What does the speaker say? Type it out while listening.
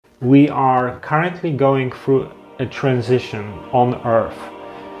we are currently going through a transition on Earth.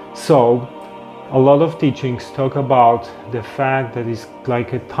 So a lot of teachings talk about the fact that it's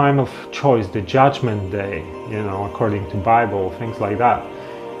like a time of choice, the judgment day, according to Bible, things like that.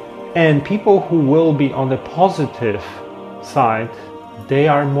 And people who will be on the positive side, they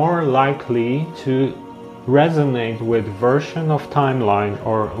are more likely to resonate with version of timeline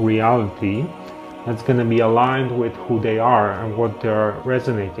or reality that's going to be aligned with who they are and what they're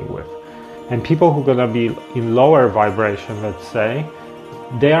resonating with. And people who are going to be in lower vibration, let's say,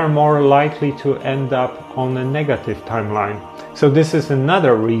 they are more likely to end up on a negative timeline. So this is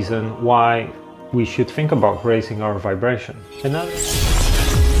another reason why we should think about raising our vibration.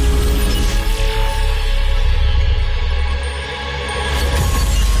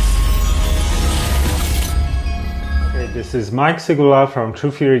 This is Mike Sigula from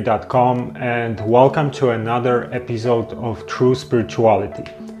TrueTheory.com, and welcome to another episode of True Spirituality.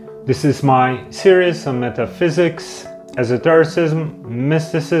 This is my series on metaphysics, esotericism,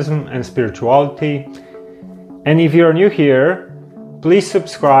 mysticism, and spirituality. And if you're new here, please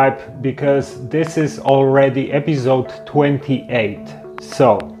subscribe because this is already episode 28.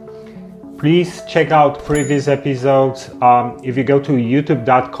 So please check out previous episodes. If you go to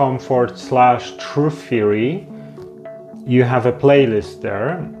youtube.com/TrueTheory, you have a playlist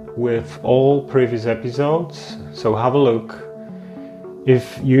there with all previous episodes, so have a look.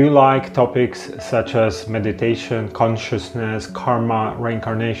 If you like topics such as meditation, consciousness, karma,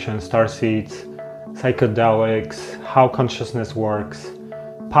 reincarnation, starseeds, psychedelics, how consciousness works,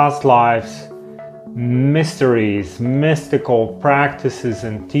 past lives, mysteries, mystical practices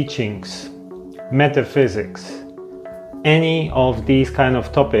and teachings, metaphysics, any of these kind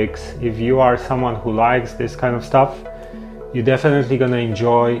of topics, if you are someone who likes this kind of stuff, you're definitely gonna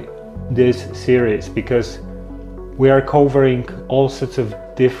enjoy this series because we are covering all sorts of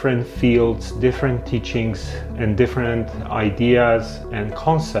different fields, different teachings, and different ideas and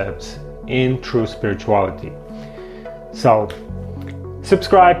concepts in true spirituality. So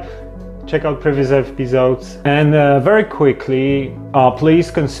subscribe, check out previous episodes, and very quickly,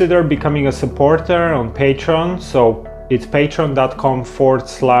 please consider becoming a supporter on Patreon. So it's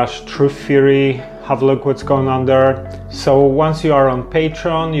patreon.com/TrueTheory. Have a look what's going on there. So once you are on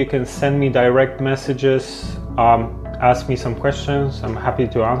Patreon, you can send me direct messages, ask me some questions. I'm happy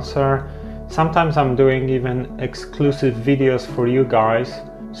to answer. Sometimes I'm doing even exclusive videos for you guys,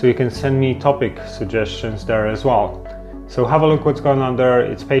 so you can send me topic suggestions there as well. So have a look what's going on there.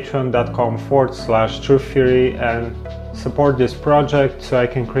 It's patreon.com/TrueTheory, and support this project so I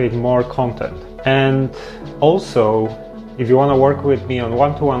can create more content. And also, if you want to work with me on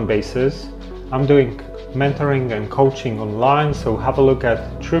one-to-one basis, I'm doing mentoring and coaching online, so have a look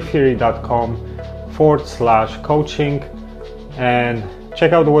at TrueTheory.com/coaching and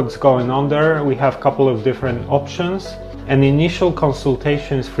check out what's going on there. We have a couple of different options, and initial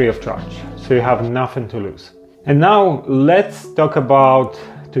consultation is free of charge, so you have nothing to lose. And now let's talk about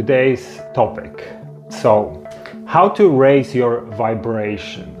today's topic. So, how to raise your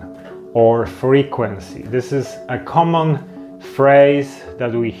vibration or frequency. This is a common phrase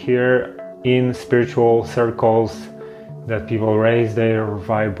that we hear in spiritual circles, that people raise their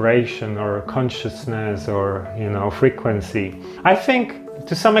vibration or consciousness or frequency. I think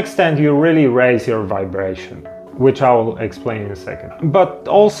to some extent you really raise your vibration, which I will explain in a second. But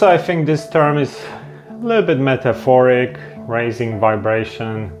also I think this term is a little bit metaphoric, raising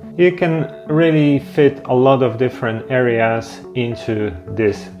vibration. You can really fit a lot of different areas into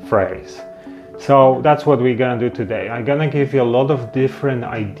this phrase. So that's what we're gonna do today. I'm gonna give you a lot of different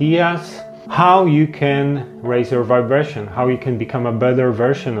ideas how you can raise your vibration, how you can become a better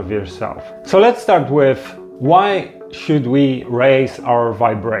version of yourself. So let's start with, why should we raise our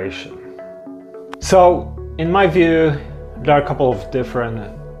vibration? So in my view, there are a couple of different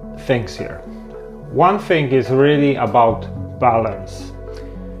things here. One thing is really about balance.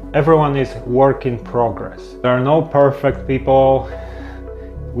 Everyone is work in progress. There are no perfect people.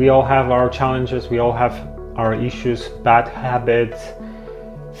 We all have our challenges, we all have our issues, bad habits,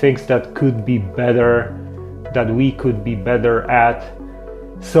 things that could be better, that we could be better at.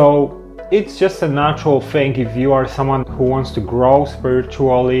 So it's just a natural thing. If you are someone who wants to grow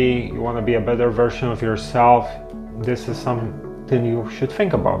spiritually, you want to be a better version of yourself, this is something you should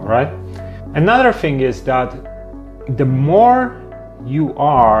think about, right? Another thing is that the more you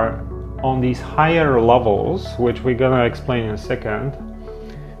are on these higher levels, which we're gonna explain in a second,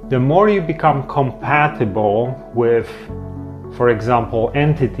 the more you become compatible with, for example,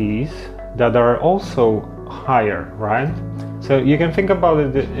 entities that are also higher, right? So you can think about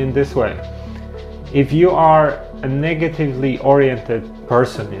it in this way. If you are a negatively oriented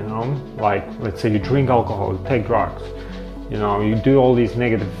person, you know, like let's say you drink alcohol, you take drugs, you know, you do all these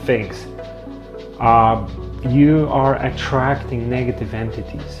negative things, you are attracting negative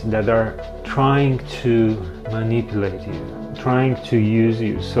entities that are trying to manipulate you, trying to use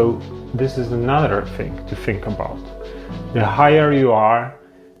you. So this is another thing to think about. The higher you are,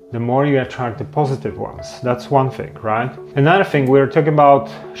 the more you attract the positive ones. That's one thing, right? Another thing, we're talking about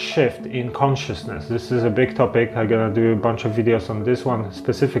shift in consciousness. This is a big topic. I'm gonna do a bunch of videos on this one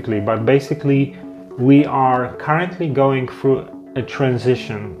specifically, but basically we are currently going through a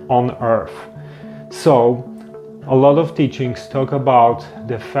transition on Earth. So a lot of teachings talk about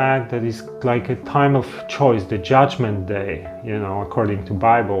the fact that it's like a time of choice, the judgment day, you know, according to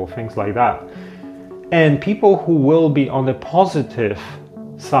Bible, things like that. And people who will be on the positive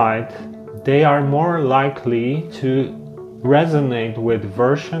side, they are more likely to resonate with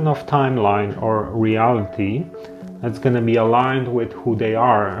version of timeline or reality that's going to be aligned with who they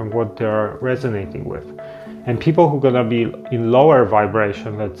are and what they're resonating with. And people who are going to be in lower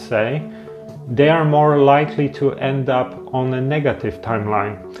vibration, let's say, they are more likely to end up on a negative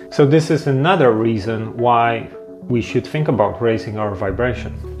timeline. So this is another reason why we should think about raising our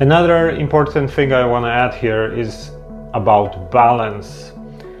vibration. Another important thing I want to add here is about balance.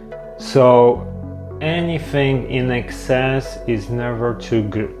 So anything in excess is never too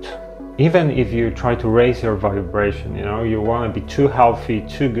good. Even if you try to raise your vibration, you know, you want to be too healthy,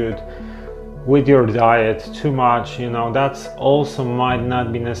 too good with your diet, too much, you know, that's also might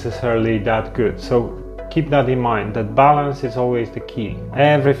not be necessarily that good. So keep that in mind, that balance is always the key.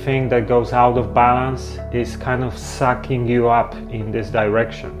 Everything that goes out of balance is kind of sucking you up in this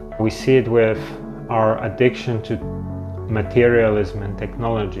direction. We see it with our addiction to materialism and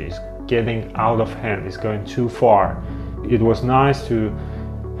technologies. Getting out of hand, is going too far. It was nice to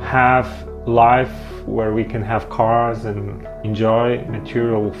have life where we can have cars and enjoy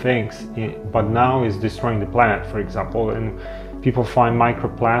material things, but now it's destroying the planet, for example, and people find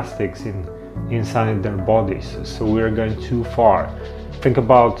microplastics inside their bodies. So we're going too far. Think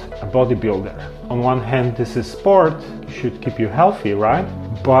about a bodybuilder. On one hand, this is sport, should keep you healthy, right?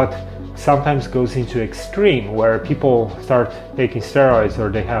 But sometimes goes into extreme where people start taking steroids, or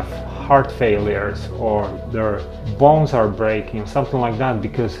they have heart failures, or their bones are breaking, something like that,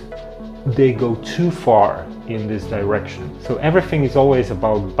 because they go too far in this direction. So everything is always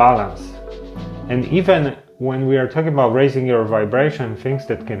about balance. And even when we are talking about raising your vibration, things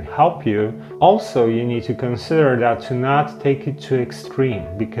that can help you, also you need to consider that to not take it to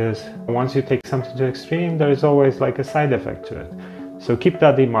extreme, because once you take something to extreme, there is always like a side effect to it. So keep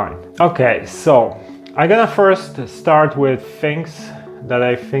that in mind. Okay, so I'm gonna first start with things that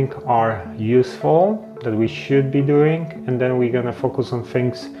I think are useful, that we should be doing, and then we're gonna focus on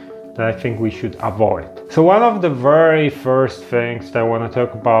things that I think we should avoid. So one of the very first things that I want to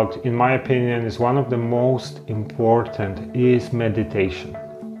talk about, in my opinion, is one of the most important, is meditation.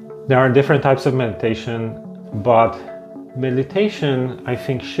 There are different types of meditation, but meditation, I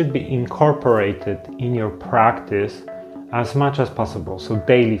think, should be incorporated in your practice as much as possible. So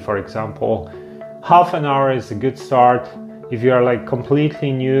daily, for example, half an hour is a good start. If you are like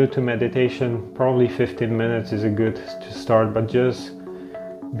completely new to meditation, probably 15 minutes is a good to start, but just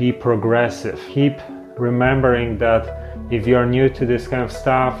be progressive. Keep remembering that if you are new to this kind of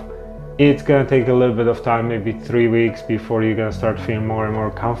stuff, it's gonna take a little bit of time, maybe 3 weeks, before you're gonna start feeling more and more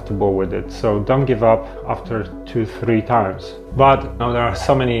comfortable with it. So don't give up after 2-3 times. But now there are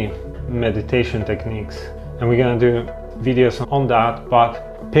so many meditation techniques, and we're gonna do videos on that,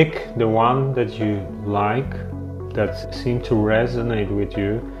 but pick the one that you like, that seems to resonate with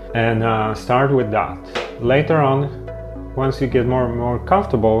you, and start with that. Later on, once you get more and more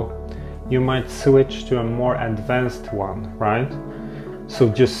comfortable, you might switch to a more advanced one, right? So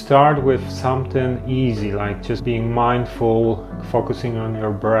just start with something easy, like just being mindful, focusing on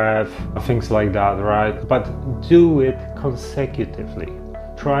your breath, things like that, right? But do it consecutively.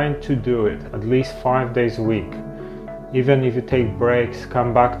 Try to do it at least 5 days a week. Even if you take breaks,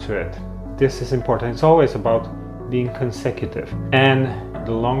 come back to it. This is important. It's always about being consecutive. And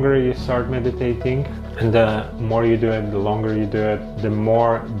the longer you start meditating, and the more you do it, the longer you do it, the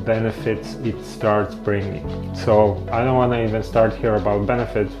more benefits it starts bringing. So I don't want to even start here about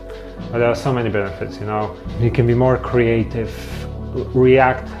benefits, but there are so many benefits, you know. You can be more creative,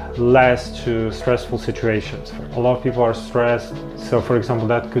 react less to stressful situations. A lot of people are stressed, so for example,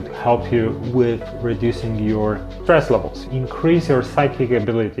 that could help you with reducing your stress levels. Increase your psychic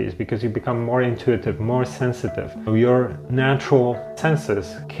abilities, because you become more intuitive, more sensitive. Your natural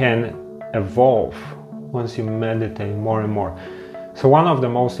senses can evolve once you meditate more and more. So one of the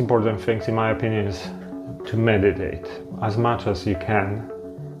most important things, in my opinion, is to meditate as much as you can.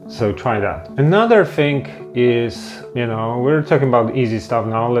 So try that. Another thing is, we're talking about easy stuff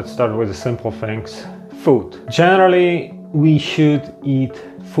now. Let's start with the simple things. Food. Generally, we should eat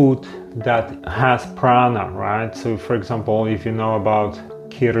food that has prana, right? So for example, if you know about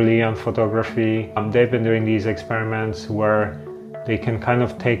Kirlian photography, they've been doing these experiments where they can kind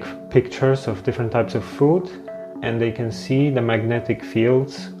of take pictures of different types of food and they can see the magnetic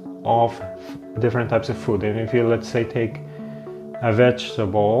fields of different types of food. And if you, let's say, take a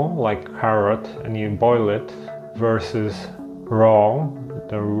vegetable like carrot and you boil it versus raw,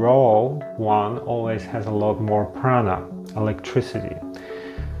 the raw one always has a lot more prana, electricity.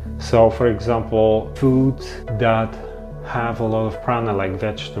 So for example, foods that have a lot of prana like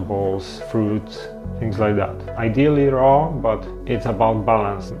vegetables, fruits, things like that. Ideally raw, but it's about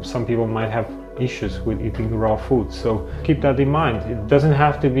balance. Some people might have issues with eating raw food, so keep that in mind. It doesn't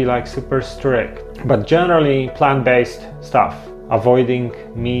have to be like super strict, but generally plant-based stuff. Avoiding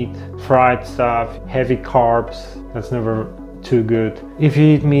meat, fried stuff, heavy carbs, that's never too good. If you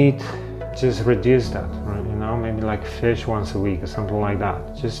eat meat, just reduce that, right? Maybe like fish once a week or something like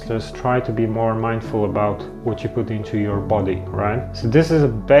that. Just try to be more mindful about what you put into your body, right? So this is a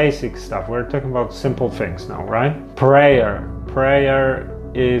basic stuff. We're talking about simple things now, right? Prayer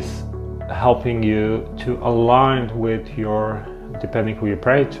is helping you to align with your, depending who you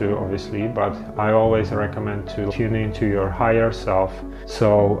pray to, obviously, but I always recommend to tune into your higher self.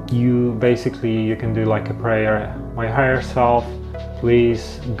 So you can do like a prayer. My higher self,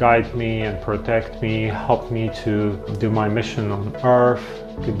 please guide me and protect me, help me to do my mission on earth.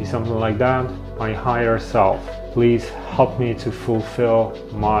 Could be something like that. My higher self, please help me to fulfill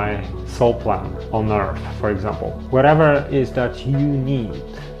my soul plan on earth, for example. Whatever it is that you need,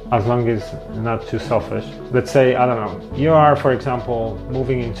 as long as not too selfish. Let's say, I don't know, you are, for example,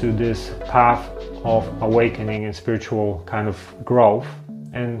 moving into this path of awakening and spiritual kind of growth,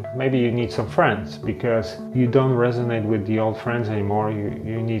 and maybe you need some friends because you don't resonate with the old friends anymore.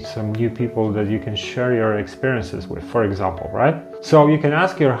 You need some new people that you can share your experiences with, for example, right? So you can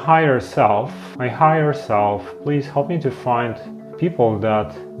ask your higher self, my higher self, please help me to find people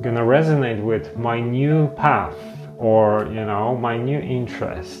that gonna resonate with my new path, or my new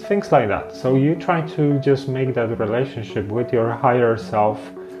interests, things like that. So you try to just make that relationship with your higher self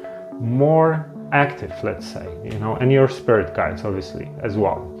more active, let's say, and your spirit guides obviously as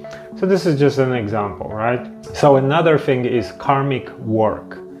well. So this is just an example, right? So another thing is karmic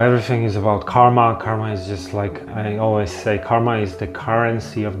work. Everything is about karma. Karma is just like I always say, karma is the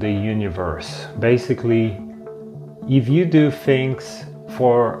currency of the universe. Basically, if you do things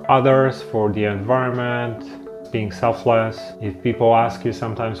for others, for the environment, being selfless, if people ask you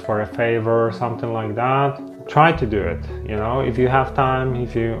sometimes for a favor or something like that, try to do it. If you have time,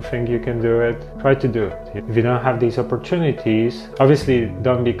 if you think you can do it, try to do it. If you don't have these opportunities, obviously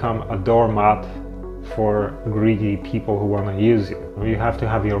don't become a doormat for greedy people who want to use you. You have to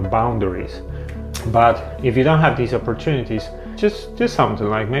have your boundaries. But if you don't have these opportunities, just do something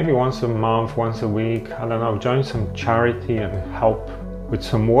like maybe once a month, once a week, I don't know, join some charity and help with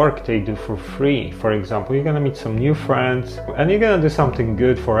some work they do for free. For example, you're gonna meet some new friends and you're gonna do something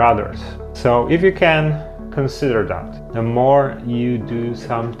good for others. So if you can, consider that. The more you do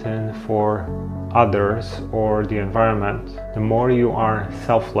something for others or the environment, the more you are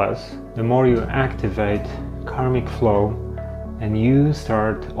selfless, the more you activate karmic flow and you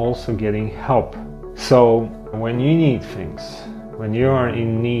start also getting help. So when you need things, when you are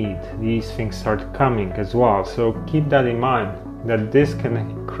in need, these things start coming as well. So keep that in mind, that this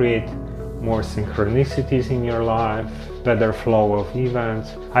can create more synchronicities in your life, better flow of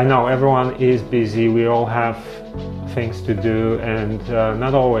events. I know everyone is busy, we all have things to do, and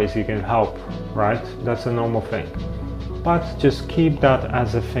not always you can help, right? That's a normal thing. But just keep that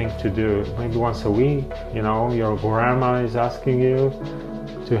as a thing to do. Maybe once a week, your grandma is asking you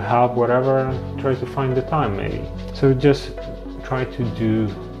to help, whatever, try to find the time maybe. So just try to do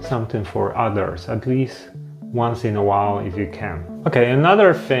something for others, at least once in a while if you can. Okay,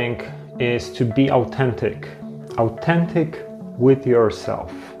 another thing is to be authentic. Authentic with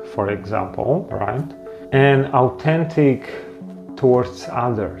yourself, for example, right? And authentic towards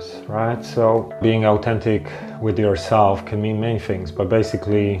others, right? So being authentic with yourself can mean many things, but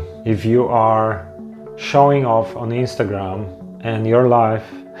basically if you are showing off on Instagram and your life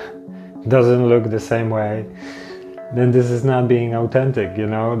doesn't look the same way, then this is not being authentic,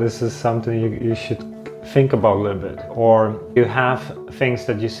 this is something you should think about a little bit. Or you have things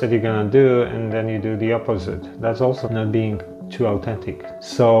that you said you're gonna do and then you do the opposite. That's also not being too authentic.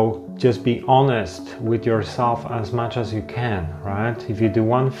 So just be honest with yourself as much as you can, right? If you do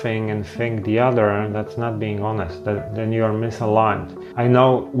one thing and think the other, that's not being honest. Then you are misaligned. I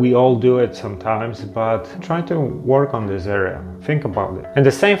know we all do it sometimes, but try to work on this area. Think about it. And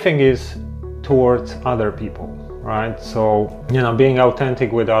the same thing is towards other people, right? So, being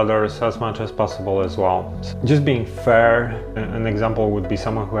authentic with others as much as possible as well. Just being fair. An example would be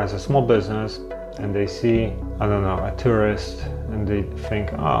someone who has a small business and they see, I don't know, a tourist and they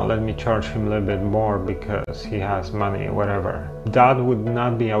think, oh, let me charge him a little bit more because he has money, whatever. That would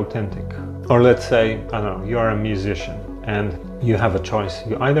not be authentic. Or let's say, I don't know, you are a musician and you have a choice.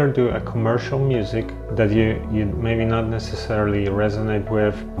 You either do a commercial music that you maybe not necessarily resonate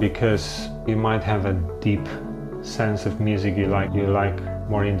with because you might have a deep sense of music you like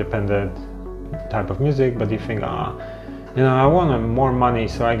more independent type of music, but you think, I want more money,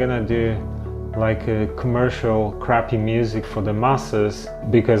 so I'm gonna do like a commercial crappy music for the masses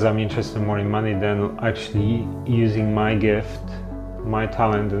because I'm interested more in money than actually using my gift, my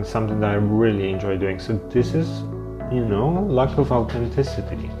talent, and something that I really enjoy doing. So this is, lack of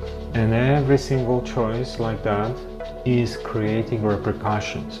authenticity. And every single choice like that is creating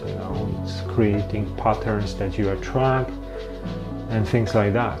repercussions, it's creating patterns that you attract and things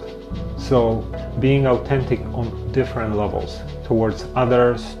like that. So being authentic on different levels, towards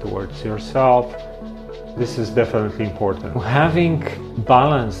others, towards yourself, this is definitely important. Having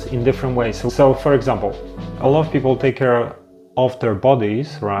balance in different ways. So for example, a lot of people take care of their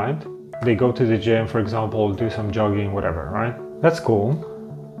bodies, right? They go to the gym, for example, do some jogging, whatever, right? That's cool.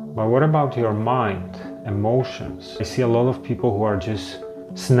 But what about your mind, emotions? I see a lot of people who are just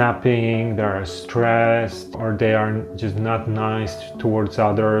snapping, they're stressed, or they are just not nice towards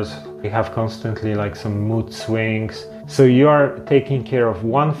others. They have constantly like some mood swings. So you are taking care of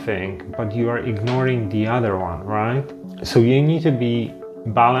one thing, but you are ignoring the other one, right? So you need to be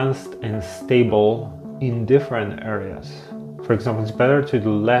balanced and stable in different areas. For example, it's better to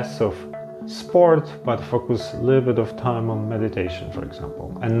do less of sport, but focus a little bit of time on meditation, for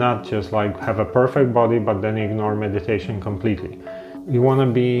example, and not just like have a perfect body, but then ignore meditation completely. You want to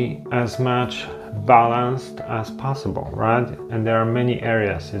be as much balanced as possible, right? And there are many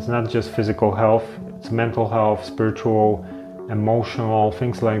areas. It's not just physical health, it's mental health, spiritual, emotional,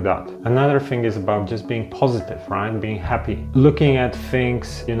 things like that. Another thing is about just being positive, right? Being happy. Looking at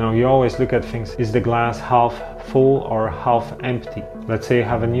things, you always look at things, is the glass half full or half empty? Let's say you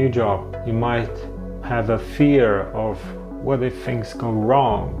have a new job. You might have a fear of what if things go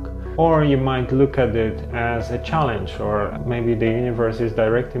wrong? Or you might look at it as a challenge, or maybe the universe is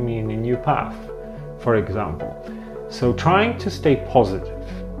directing me in a new path, for example. So trying to stay positive,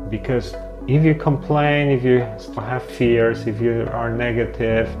 because if you complain, if you have fears, if you are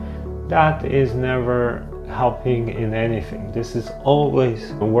negative, that is never helping in anything. This is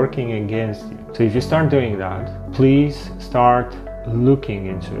always working against you. So if you start doing that, please start looking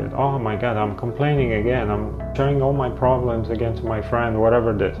into it. Oh my God, I'm complaining again. I'm sharing all my problems again to my friend,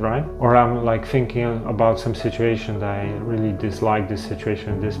 whatever it is, right? Or I'm like thinking about some situation that I really dislike this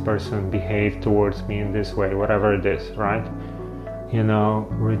situation. This person behaved towards me in this way, whatever it is, right?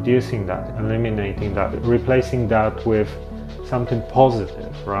 Reducing that, eliminating that, replacing that with something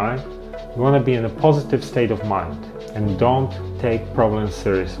positive, right? You want to be in a positive state of mind and don't take problems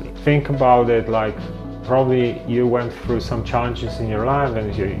seriously. Think about it like probably you went through some challenges in your life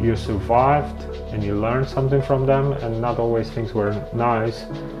and you survived and you learned something from them, and not always things were nice,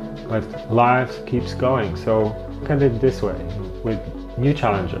 but life keeps going. So look at it this way, with new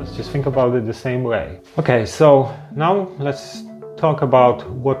challenges. Just think about it the same way. Okay, so now let's talk about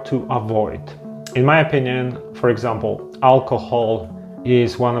what to avoid. In my opinion, for example, alcohol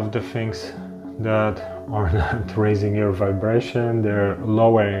is one of the things that are not raising your vibration, they're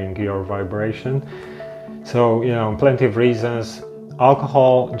lowering your vibration. So, plenty of reasons.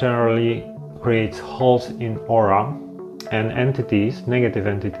 Alcohol generally creates holes in aura, and entities, negative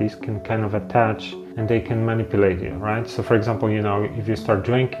entities, can kind of attach and they can manipulate you, right? So for example, if you start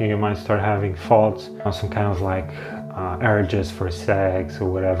drinking, you might start having thoughts, some kind of like urges for sex or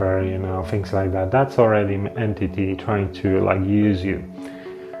whatever, things like that. That's already an entity trying to like use you.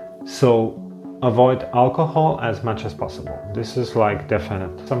 So avoid alcohol as much as possible. This is like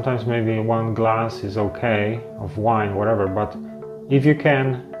definite. Sometimes maybe one glass is okay of wine, whatever, but if you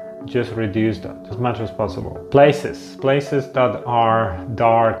can, just reduce that as much as possible. Places that are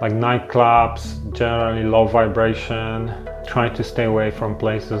dark, like nightclubs, generally low vibration. Try to stay away from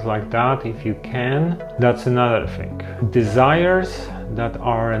places like that if you can. That's another thing. Desires that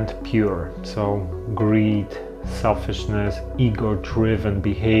aren't pure, so greed, selfishness, ego-driven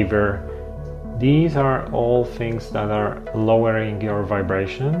behavior, These are all things that are lowering your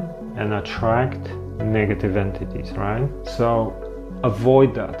vibration and attract negative entities, right? So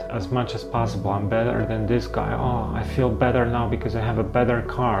avoid that as much as possible. I'm better than this guy. Oh, I feel better now because I have a better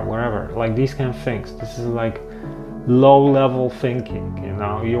car, wherever. Like these kind of things. This is like low level thinking, you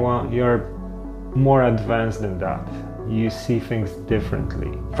know. You're more advanced than that. You see things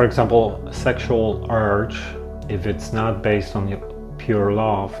differently. For example, sexual urge, if it's not based on pure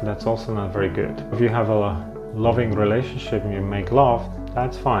love, that's also not very good. If you have a loving relationship and you make love,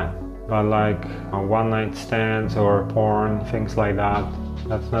 that's fine. But like one-night stands or porn, things like that,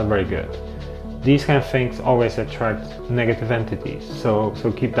 that's not very good. These kind of things always attract negative entities, so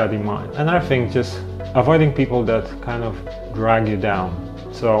keep that in mind. Another thing, just avoiding people that kind of drag you down.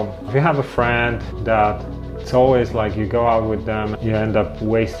 So if you have a friend that it's always like you go out with them, you end up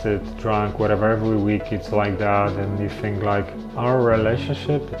wasted, drunk, whatever, every week it's like that, and you think like our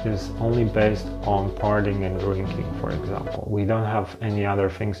relationship is only based on partying and drinking, for example. We don't have any other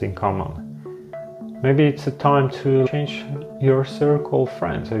things in common. Maybe it's a time to change your circle of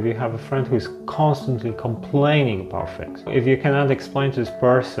friends. So if you have a friend who is constantly complaining about things, if you cannot explain to this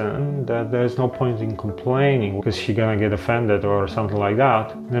person that there's no point in complaining because she's gonna get offended or something like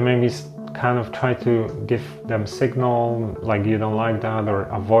that, then maybe kind of try to give them signal like you don't like that, or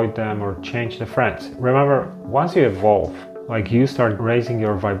avoid them, or change the friends. Remember, once you evolve, like you start raising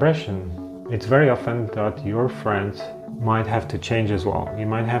your vibration, it's very often that your friends might have to change as well. You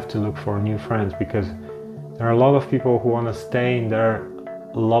might have to look for new friends because there are a lot of people who want to stay in their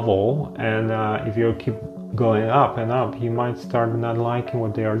level, and if you keep going up and up, you might start not liking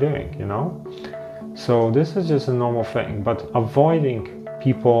what they are doing, you know? So this is just a normal thing, but avoiding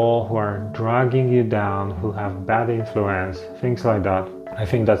people who are dragging you down, who have bad influence, things like that, I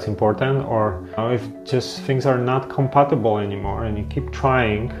think that's important. Or if just things are not compatible anymore and you keep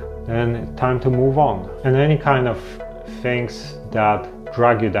trying, then time to move on. And any kind of things that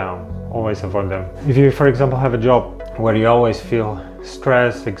drag you down, always avoid them. If you, for example, have a job where you always feel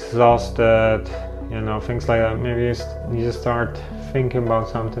stressed, exhausted, you know, things like that, maybe you just start thinking about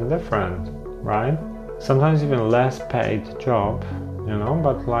something different, right? Sometimes even less paid job, you know,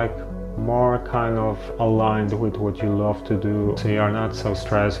 but like more kind of aligned with what you love to do, so you are not so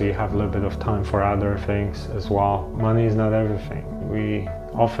stressed, so you have a little bit of time for other things as well. Money is not everything. We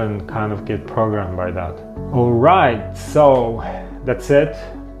often kind of get programmed by that. All right, so that's it.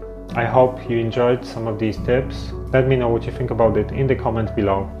 I hope you enjoyed some of these tips. Let me know what you think about it in the comments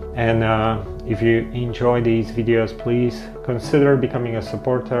below. And if you enjoy these videos, please consider becoming a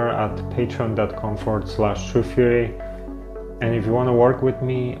supporter at patreon.com/TruthFury. And if you want to work with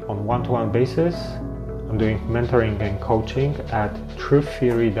me on one-to-one basis, I'm doing mentoring and coaching at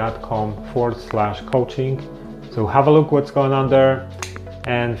truthfury.com/coaching. So have a look what's going on there.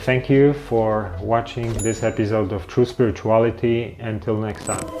 And thank you for watching this episode of True Spirituality. Until next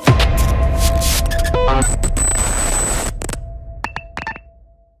time.